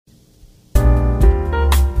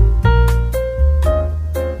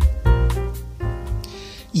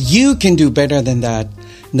You can do better than that.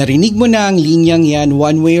 Narinig mo na ang linyang yan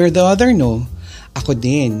one way or the other, no? Ako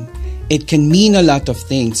din. It can mean a lot of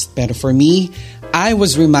things. Pero for me, I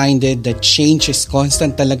was reminded that change is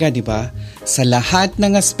constant talaga, di ba? Sa lahat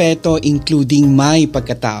ng aspeto, including my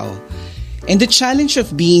pagkatao. And the challenge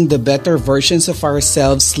of being the better versions of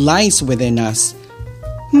ourselves lies within us.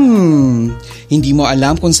 Hindi mo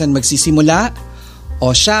alam kung saan magsisimula?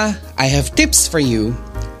 O siya, I have tips for you.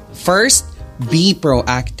 First, be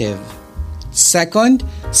proactive. Second,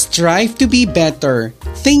 strive to be better.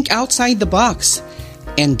 Think outside the box.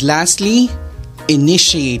 And lastly,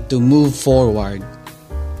 initiate to move forward.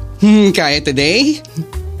 Kaya today?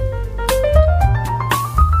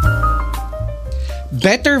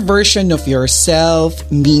 Better version of yourself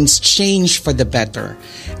means change for the better.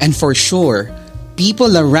 And for sure,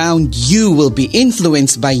 people around you will be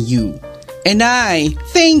influenced by you. And I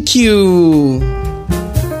thank you!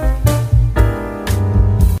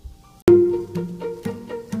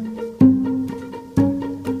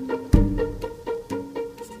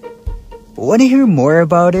 Want to hear more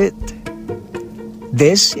about it?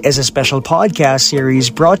 This is a special podcast series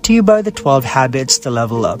brought to you by the 12 Habits to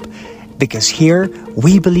Level Up. Because here,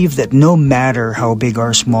 we believe that no matter how big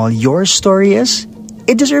or small your story is,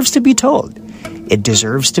 it deserves to be told. It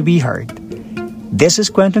deserves to be heard. This is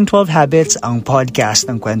Kwentong 12 Habits, ang podcast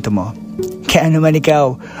ng kwento mo. Kaya naman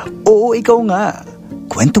ikaw, oo ikaw nga,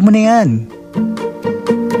 kwento mo na yan.